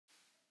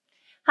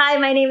Hi,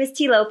 my name is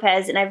T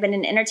Lopez, and I've been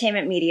in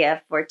entertainment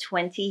media for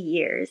 20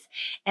 years.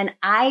 And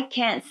I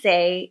can't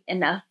say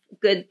enough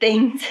good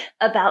things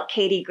about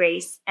Katee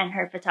Grace and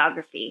her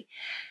photography.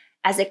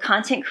 As a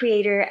content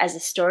creator, as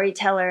a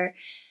storyteller,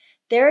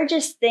 there are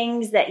just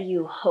things that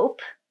you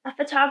hope a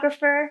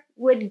photographer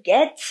would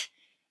get.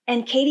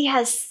 And Katee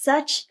has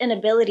such an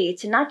ability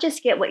to not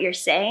just get what you're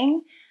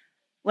saying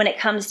when it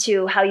comes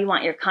to how you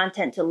want your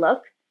content to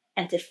look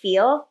and to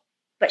feel,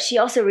 but she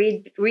also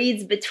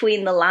reads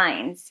between the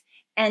lines.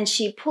 And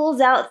she pulls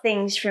out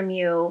things from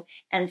you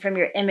and from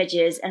your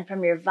images and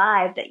from your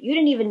vibe that you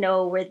didn't even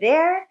know were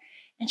there.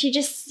 And she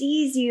just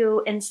sees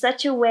you in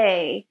such a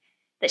way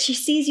that she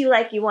sees you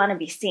like you want to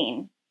be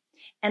seen.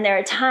 And there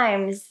have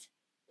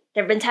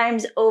been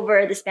times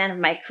over the span of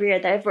my career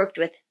that I've worked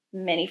with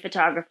many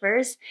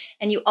photographers,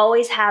 and you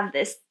always have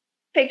this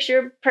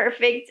picture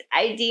perfect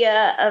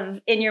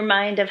idea in your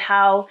mind of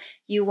how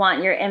you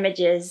want your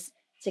images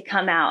to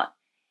come out.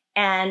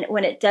 And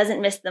when it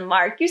doesn't miss the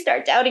mark, you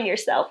start doubting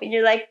yourself and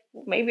you're like,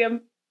 maybe I'm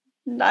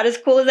not as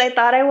cool as I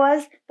thought I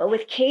was. But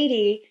with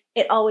Katee,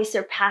 it always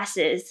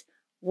surpasses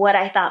what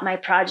I thought my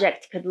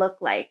project could look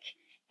like.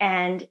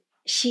 And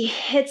she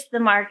hits the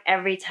mark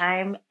every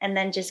time and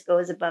then just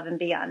goes above and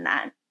beyond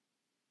that.